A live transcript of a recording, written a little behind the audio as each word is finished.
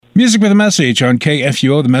Music with a message on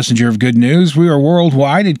KFUO, the messenger of good news. We are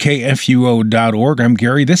worldwide at KFUO.org. I'm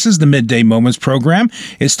Gary. This is the Midday Moments program.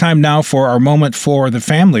 It's time now for our Moment for the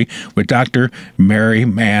Family with Dr. Mary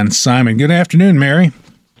Mann Simon. Good afternoon, Mary.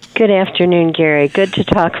 Good afternoon, Gary. Good to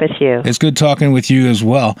talk with you. It's good talking with you as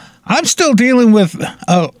well. I'm still dealing with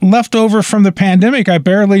a leftover from the pandemic. I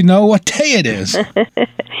barely know what day it is.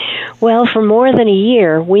 Well, for more than a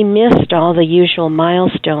year, we missed all the usual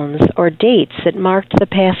milestones or dates that marked the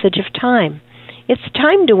passage of time. It's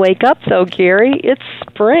time to wake up, though, Gary. It's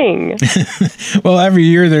spring. Well, every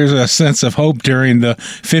year there's a sense of hope during the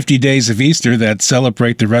 50 days of Easter that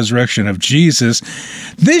celebrate the resurrection of Jesus.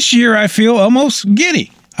 This year I feel almost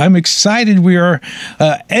giddy. I'm excited we are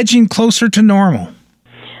edging closer to normal.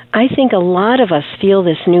 I think a lot of us feel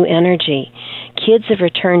this new energy. Kids have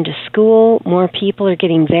returned to school. More people are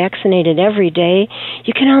getting vaccinated every day.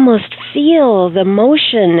 You can almost feel the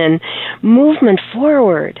motion and movement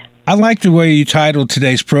forward. I like the way you titled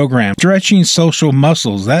today's program, Stretching Social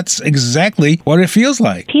Muscles. That's exactly what it feels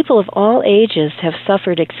like. People of all ages have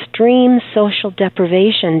suffered extreme social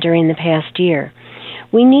deprivation during the past year.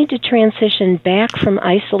 We need to transition back from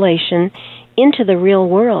isolation into the real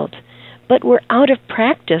world. But we're out of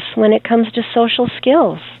practice when it comes to social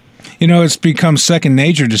skills. You know, it's become second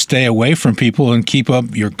nature to stay away from people and keep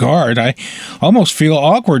up your guard. I almost feel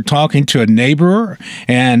awkward talking to a neighbor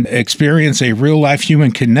and experience a real-life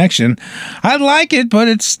human connection. I like it, but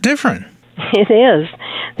it's different. It is.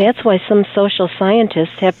 That's why some social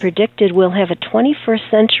scientists have predicted we'll have a 21st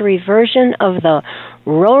century version of the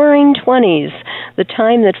Roaring Twenties, the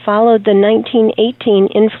time that followed the 1918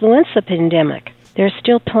 influenza pandemic. There's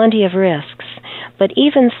still plenty of risks, but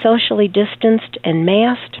even socially distanced and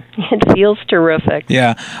masked, it feels terrific.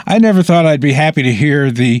 Yeah, I never thought I'd be happy to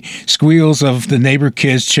hear the squeals of the neighbor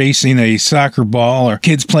kids chasing a soccer ball or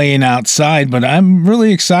kids playing outside, but I'm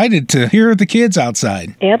really excited to hear the kids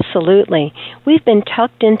outside. Absolutely. We've been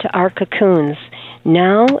tucked into our cocoons.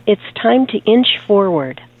 Now it's time to inch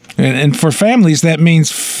forward. And for families, that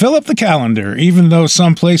means fill up the calendar. Even though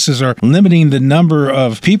some places are limiting the number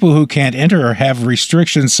of people who can't enter or have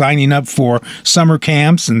restrictions signing up for summer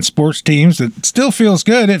camps and sports teams, it still feels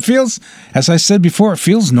good. It feels, as I said before, it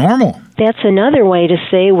feels normal. That's another way to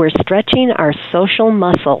say we're stretching our social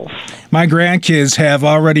muscles. My grandkids have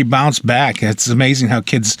already bounced back. It's amazing how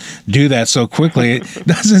kids do that so quickly. It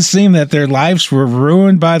doesn't seem that their lives were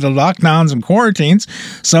ruined by the lockdowns and quarantines.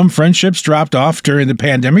 Some friendships dropped off during the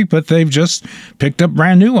pandemic, but they've just picked up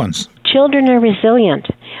brand new ones. Children are resilient,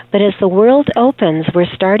 but as the world opens,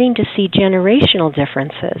 we're starting to see generational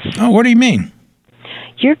differences. Oh, what do you mean?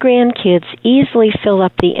 Your grandkids easily fill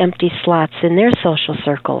up the empty slots in their social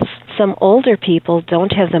circles. Some older people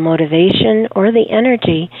don't have the motivation or the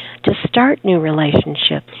energy to start new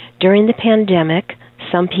relationships. During the pandemic,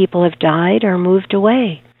 some people have died or moved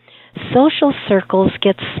away. Social circles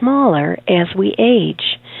get smaller as we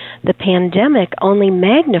age. The pandemic only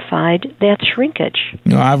magnified that shrinkage.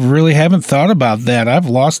 You know, I really haven't thought about that. I've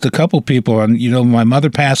lost a couple people. And, you know, my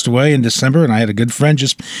mother passed away in December, and I had a good friend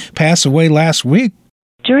just pass away last week.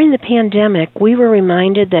 During the pandemic, we were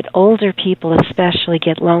reminded that older people especially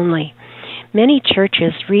get lonely. Many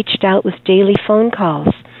churches reached out with daily phone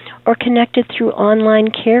calls or connected through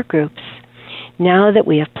online care groups. Now that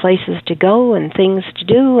we have places to go and things to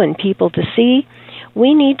do and people to see,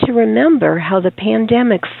 we need to remember how the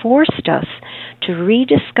pandemic forced us to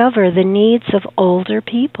rediscover the needs of older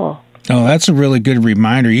people. Oh, that's a really good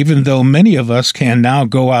reminder. Even though many of us can now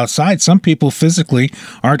go outside, some people physically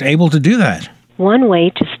aren't able to do that. One way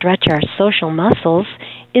to stretch our social muscles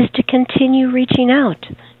is to continue reaching out.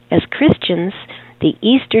 As Christians, the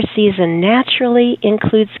Easter season naturally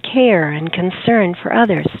includes care and concern for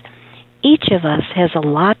others. Each of us has a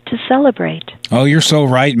lot to celebrate. Oh, you're so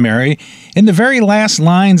right, Mary. In the very last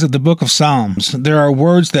lines of the book of Psalms, there are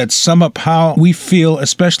words that sum up how we feel,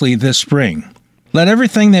 especially this spring. Let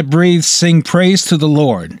everything that breathes sing praise to the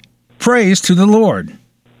Lord. Praise to the Lord.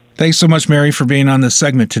 Thanks so much, Mary, for being on this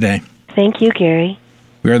segment today. Thank you, Gary.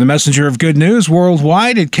 We are the messenger of good news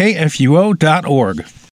worldwide at KFUO.org.